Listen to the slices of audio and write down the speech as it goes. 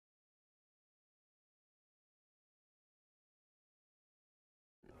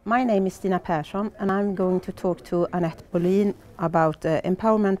My name is Stina Persson and I'm going to talk to Anette Bolin about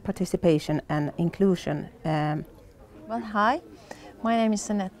empowerment, participation and inclusion. Well, hi, my name is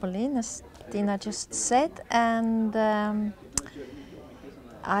Anette Bolin, as Stina just said, and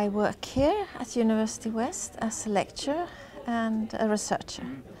I work here at University West as a lecturer and a researcher.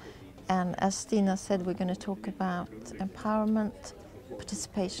 And as Stina said, we're going to talk about empowerment,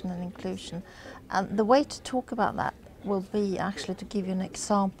 participation and inclusion. And the way to talk about that will be actually to give you an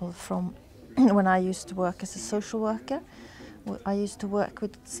example from when I used to work as a social worker. I used to work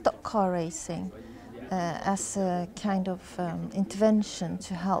with stock car racing as a kind of intervention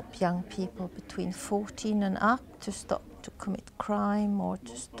to help young people between 14 and up to stop to commit crime or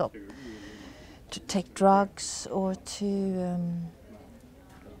to stop to take drugs or to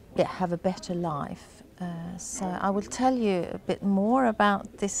have a better life. So I will tell you a bit more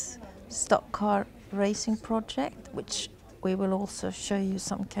about this stock car racing project, which we will also show you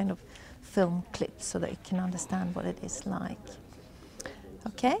some kind of film clips so that you can understand what it is like.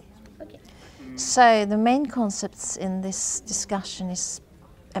 Okay? Okay. So the main concepts in this discussion is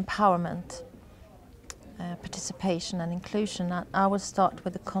empowerment, participation and inclusion. I will start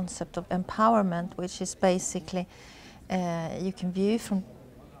with the concept of empowerment, which is basically you can view from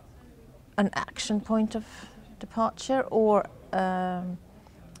an action point of departure or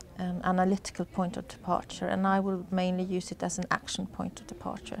an analytical point of departure, and I will mainly use it as an action point of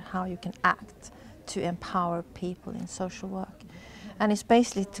departure, how you can act to empower people in social work. And it's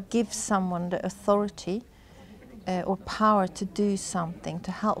basically to give someone the authority or power to do something, to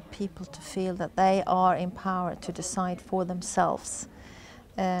help people to feel that they are empowered to decide for themselves.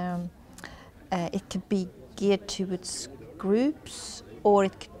 It could be geared towards groups or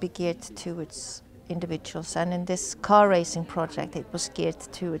it could be geared towards individuals, and in this car racing project it was geared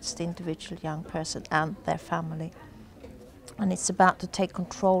towards the individual young person and their family. And it's about to take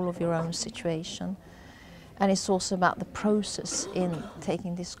control of your own situation, and it's also about the process in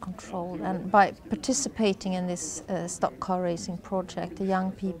taking this control. And by participating in this stock car racing project, the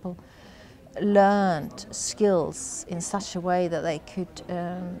young people learned skills in such a way that they could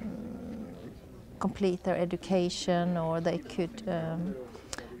complete their education, or they could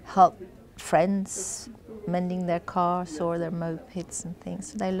help friends mending their cars or their mopeds and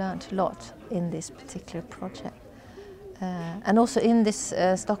things. So they learned a lot in this particular project. And also in this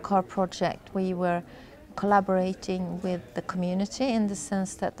stock car project we were collaborating with the community, in the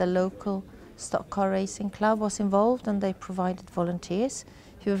sense that the local stock car racing club was involved, and they provided volunteers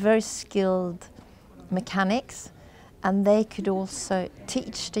who were very skilled mechanics, and they could also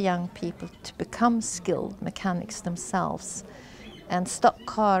teach the young people to become skilled mechanics themselves. And stock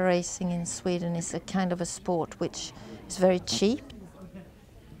car racing in Sweden is a kind of a sport which is very cheap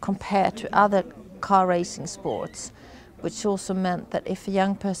compared to other car racing sports, which also meant that if a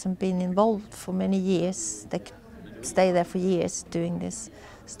young person been involved for many years, they could stay there for years doing this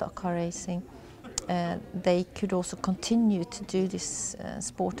stock car racing. They could also continue to do this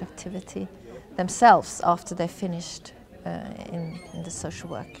sport activity themselves after they finished in the social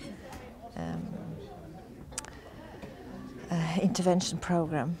work intervention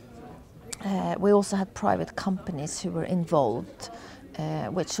program. We also had private companies who were involved,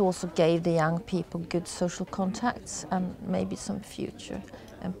 which also gave the young people good social contacts and maybe some future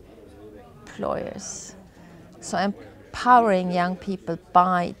employers. So empowering young people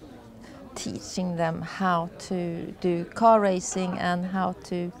by teaching them how to do car racing and how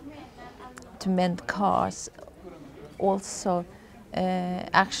to mend cars also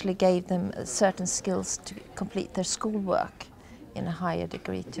actually gave them certain skills to complete their schoolwork in a higher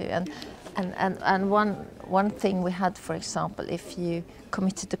degree too. And one thing we had, for example, if you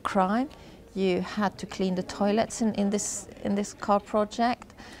committed a crime, you had to clean the toilets in this car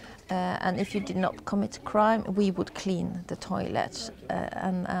project, and if you did not commit a crime, we would clean the toilets,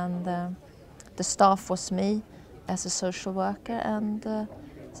 and the staff was me as a social worker and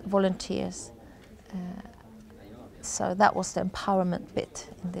volunteers. So that was the empowerment bit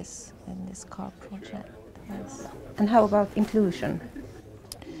in this car project. Yes. And how about inclusion?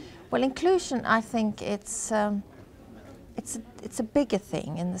 Well, inclusion, I think it's a bigger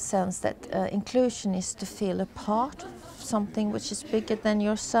thing, in the sense that inclusion is to feel a part of something which is bigger than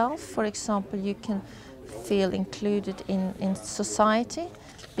yourself. For example, you can feel included in society,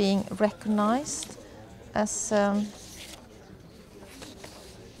 being recognized as a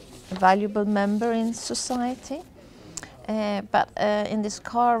valuable member in society. But in this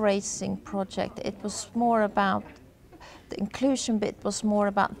car racing project, it was more about, the inclusion bit was more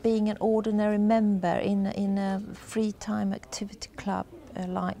about being an ordinary member in a free time activity club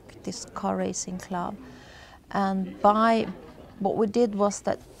like this car racing club. And by what we did was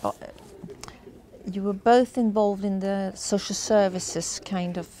that you were both involved in the social services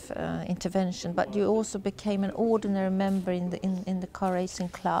kind of intervention, but you also became an ordinary member in the car racing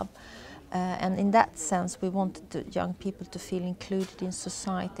club. And in that sense, we wanted the young people to feel included in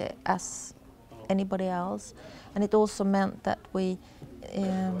society as anybody else. And it also meant that we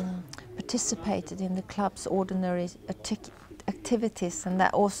participated in the club's ordinary activities, and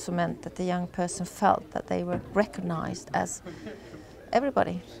that also meant that the young person felt that they were recognized as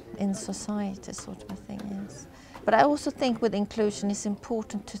everybody in society, sort of a thing, yes. But I also think with inclusion it's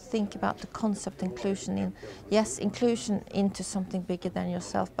important to think about the concept inclusion in, yes, inclusion into something bigger than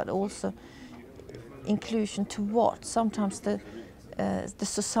yourself, but also inclusion to what? Sometimes the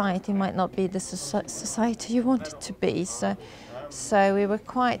society might not be the society you want it to be. So we were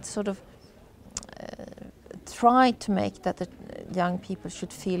quite sort of tried to make that the young people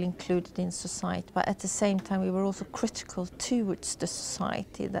should feel included in society, but at the same time we were also critical towards the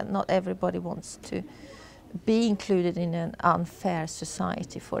society, that not everybody wants to be included in an unfair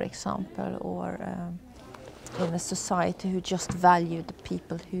society, for example, or in a society who just value the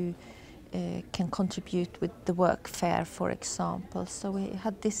people who can contribute with the work fair, for example. So we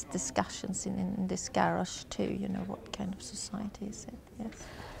had these discussions in this garage too, you know, what kind of society is it, yes.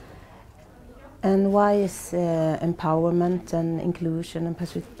 And why is empowerment and inclusion and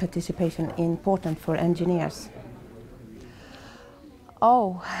participation important for engineers?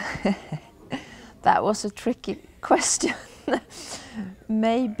 Oh, that was a tricky question.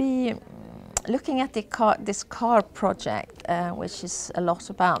 Maybe looking at this car project, which is a lot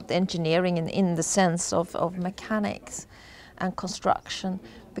about engineering in the sense of mechanics and construction,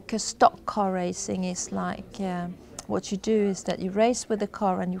 because stock car racing is like what you do is that you race with the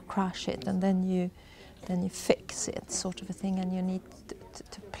car and you crash it, and then you fix it, sort of a thing, and you need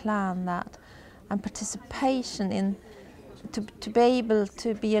to plan that. And participation in to be able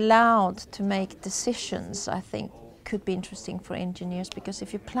to be allowed to make decisions, I think, could be interesting for engineers, because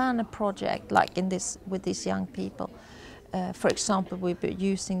if you plan a project like in this with these young people, for example, we'll be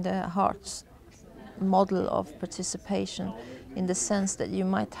using the Hearts model of participation in the sense that you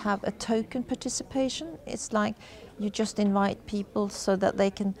might have a token participation. It's like you just invite people so that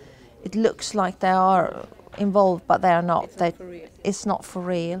they can, it looks like they are involved, but they are not. It's not for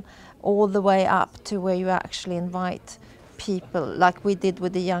real. All the way up to where you actually invite people, like we did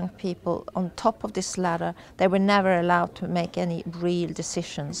with the young people on top of this ladder. They were never allowed to make any real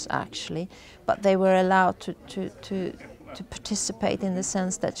decisions, actually, but they were allowed to participate in the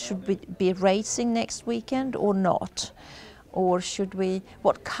sense that should we be racing next weekend or not? Or should we,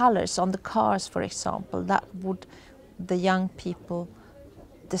 what colors on the cars, for example, that would the young people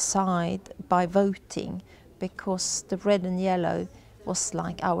decide by voting, because the red and yellow was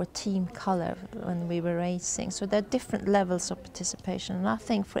like our team color when we were racing. So there are different levels of participation, and I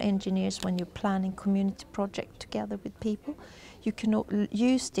think for engineers, when you're planning community project together with people, you can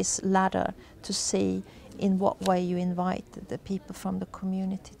use this ladder to see in what way you invite the people from the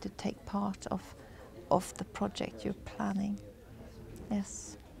community to take part of the project you're planning.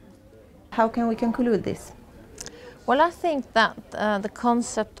 Yes. How can we conclude this? Well, I think that the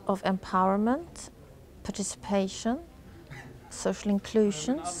concept of empowerment, participation, social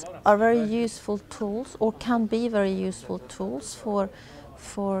inclusions are very useful tools, or can be very useful tools for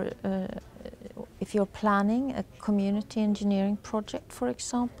if you're planning a community engineering project, for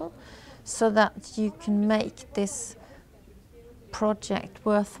example, so that you can make this project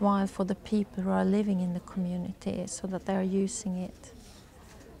worthwhile for the people who are living in the community, so that they are using it.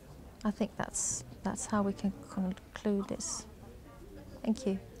 I think that's how we can conclude this. Thank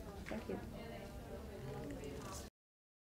you.